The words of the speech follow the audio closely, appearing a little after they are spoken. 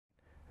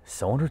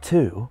cylinder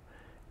 2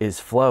 is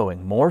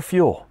flowing more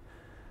fuel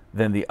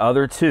than the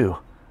other two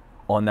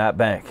on that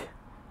bank.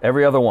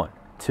 Every other one.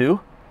 2,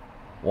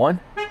 1,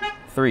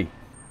 3.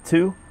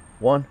 2,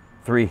 1,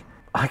 3.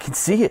 I can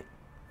see it.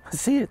 I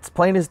see it. It's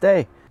plain as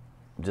day.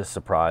 I'm just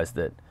surprised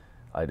that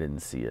I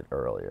didn't see it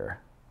earlier.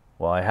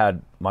 Well, I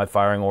had my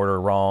firing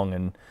order wrong,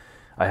 and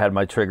I had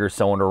my trigger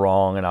cylinder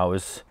wrong, and I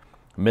was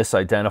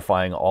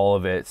misidentifying all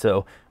of it.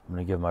 So I'm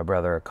gonna give my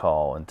brother a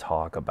call and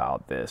talk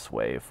about this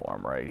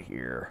waveform right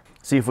here.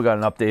 See if we got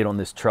an update on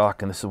this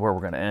truck, and this is where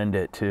we're gonna end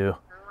it too.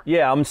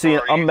 Yeah, I'm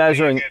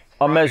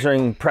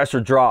measuring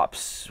pressure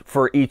drops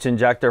for each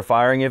injector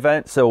firing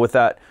event. So with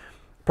that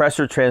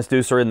pressure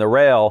transducer in the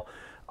rail,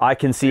 I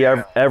can see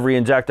every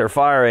injector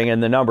firing,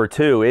 and the number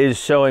 2 is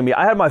showing me.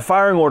 I had my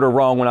firing order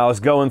wrong when I was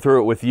going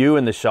through it with you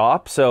in the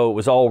shop, so it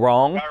was all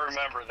wrong. I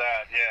remember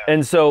that, yeah.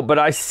 And so, but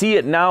I see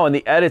it now in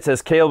the edits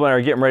as Caleb and I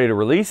are getting ready to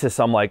release this.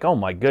 I'm like, oh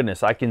my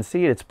goodness, I can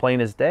see it. It's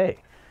plain as day.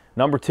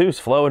 Number 2's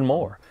flowing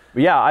more.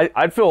 But yeah,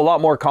 I'd feel a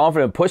lot more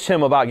confident. Push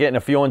him about getting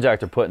a fuel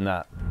injector put in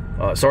that.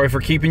 Sorry for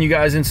keeping you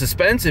guys in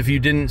suspense. If you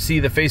didn't see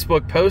the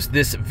Facebook post,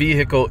 this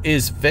vehicle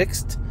is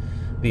fixed.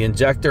 The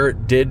injector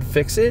did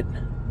fix it.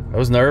 I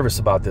was nervous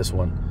about this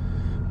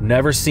one.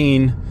 Never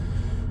seen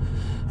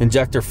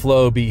injector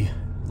flow be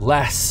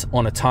less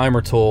on a timer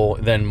tool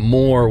than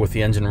more with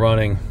the engine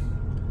running.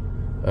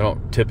 I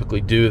don't typically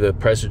do the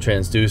pressure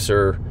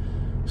transducer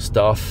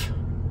stuff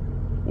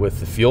with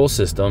the fuel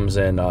systems,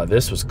 and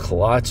this was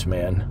clutch,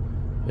 man.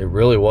 It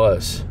really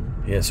was.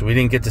 Yeah, so we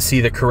didn't get to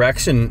see the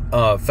correction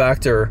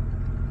factor.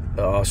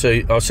 I'll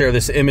share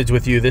this image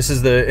with you. This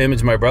is the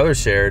image my brother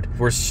shared.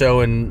 We're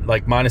showing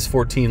like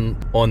 -14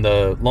 on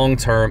the long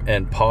term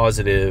and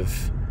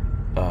positive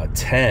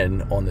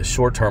 10 on the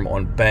short term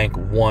on bank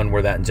 1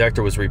 where that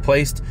injector was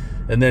replaced.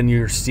 And then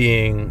you're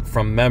seeing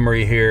from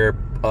memory here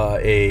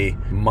a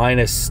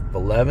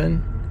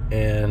 -11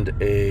 and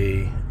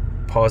a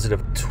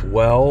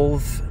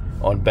 +12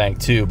 on bank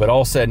 2. But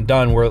all said and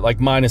done, we're at like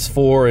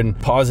 -4 and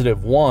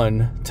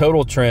 +1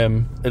 total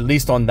trim, at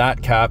least on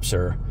that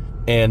capture.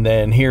 And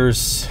then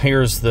here's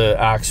the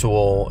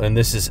actual, and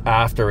this is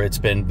after it's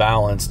been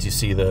balanced. You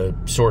see the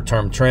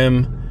short-term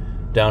trim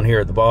down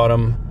here at the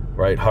bottom,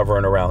 right,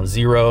 hovering around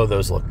 0.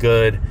 Those look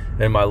good.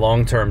 And my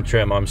long-term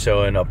trim, I'm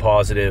showing a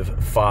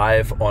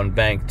 +5 on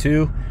bank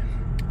 2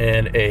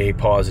 and a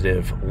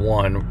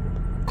 +1,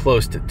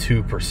 close to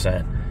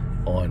 2%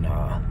 on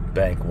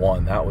bank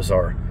 1. That was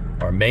our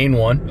main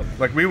one.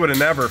 Like, we would have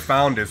never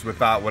found this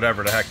without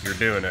whatever the heck you're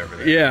doing over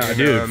there. Yeah,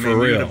 dude, I mean, for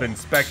real. You'd have been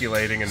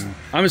speculating and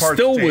I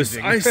still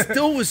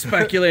was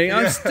speculating. Yeah.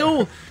 I'm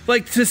still,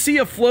 like, to see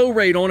a flow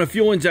rate on a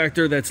fuel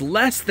injector that's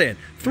less than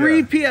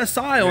 3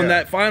 PSI on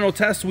that final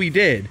test we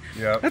did.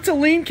 Yep. That's a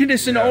lean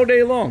condition all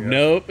day long. Yep.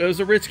 Nope, it was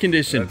a rich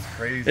condition. That's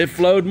crazy. It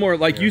flowed more,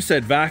 like you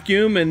said,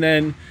 vacuum, and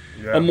then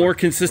a more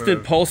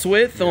consistent pulse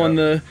width on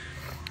the,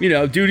 you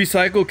know, duty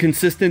cycle,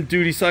 consistent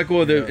duty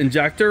cycle of the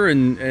injector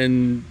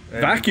and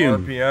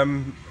vacuum.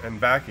 RPM and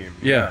vacuum.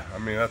 Yeah. I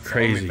mean, that's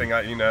crazy. the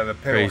only thing, you know, the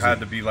pedal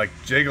had to be like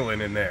jiggling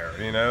in there,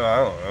 you know, I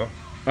don't know.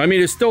 I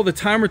mean, it's still, the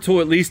timer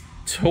tool at least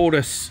told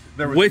us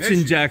which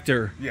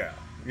injector. Yeah.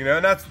 You know,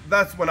 and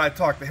that's when I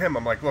talked to him.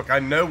 I'm like, look, I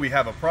know we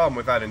have a problem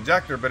with that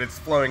injector, but it's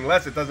flowing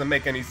less. It doesn't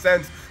make any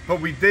sense.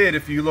 But we did,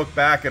 if you look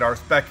back at our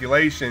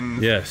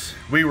speculations,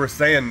 we were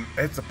saying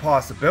it's a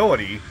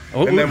possibility.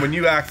 Oh, and then when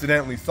you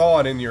accidentally saw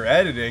it in your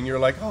editing, you're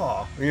like,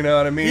 oh, you know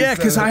what I mean? Yeah,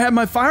 because I had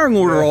my firing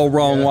order all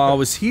wrong while I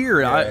was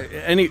here.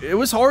 And it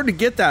was hard to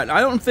get that.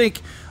 I don't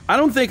think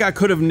I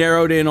could have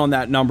narrowed in on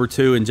that number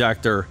 2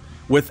 injector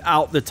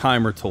without the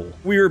timer tool.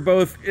 We were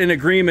both in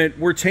agreement,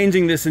 we're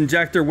changing this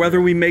injector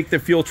whether we make the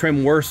fuel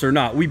trim worse or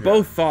not. We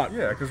both thought.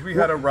 Yeah, because we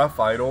had a rough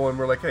idle and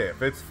we're like, hey,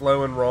 if it's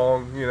flowing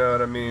wrong, you know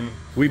what I mean?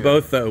 We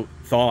both though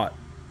thought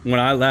when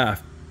I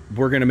left,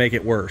 we're gonna make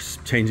it worse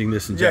changing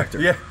this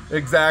injector. Yeah,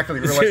 exactly.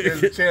 We're like,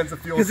 there's a chance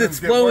of fuel because it's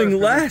flowing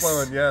less.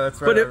 Yeah,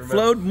 that's right. But it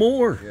flowed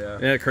more.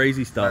 Yeah,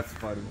 crazy stuff. That's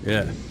funny.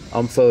 Yeah.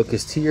 I'm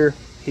focused here,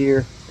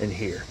 here, and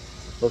here.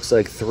 Looks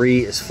like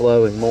 3 is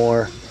flowing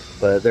more.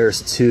 But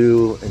there's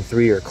 2 and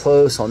 3 are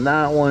close on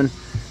that one.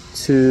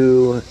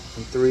 2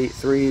 and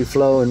 3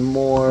 flowing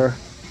more.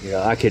 You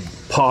know, I could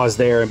pause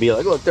there and be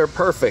like, look, they're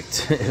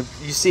perfect.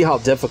 You see how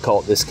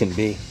difficult this can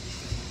be.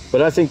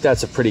 But I think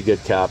that's a pretty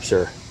good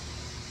capture.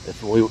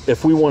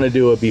 If we want to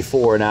do a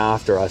before and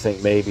after, I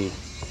think maybe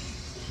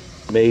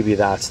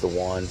that's the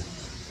one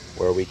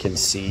where we can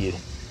see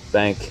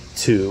bank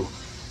 2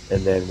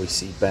 and then we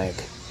see bank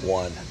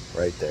 1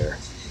 right there.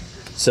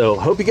 So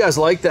hope you guys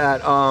like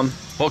that.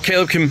 Well,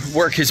 Caleb can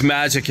work his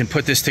magic and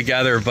put this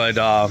together, but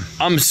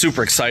I'm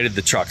super excited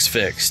the truck's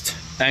fixed.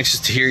 Anxious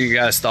to hear you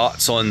guys'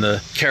 thoughts on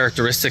the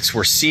characteristics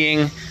we're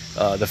seeing.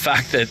 The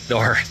fact that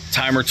our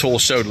timer tool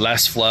showed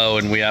less flow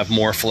and we have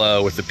more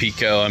flow with the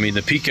Pico. I mean,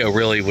 the Pico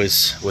really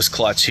was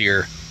clutch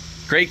here.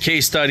 Great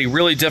case study,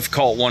 really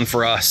difficult one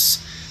for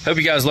us. Hope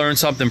you guys learned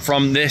something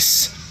from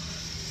this.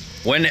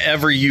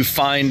 Whenever you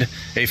find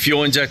a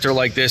fuel injector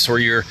like this where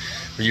you're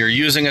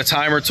using a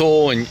timer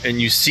tool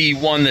and you see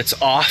one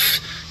that's off,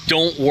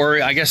 don't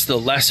worry. I guess the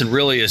lesson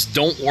really is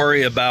don't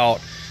worry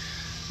about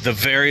the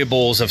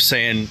variables of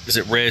saying, is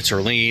it rich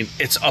or lean?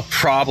 It's a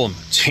problem,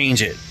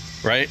 change it,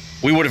 right?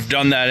 We would have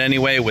done that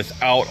anyway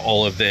without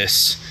all of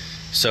this.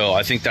 So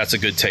I think that's a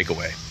good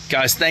takeaway.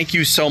 Guys, thank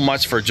you so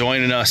much for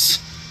joining us.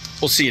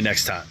 We'll see you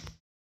next time.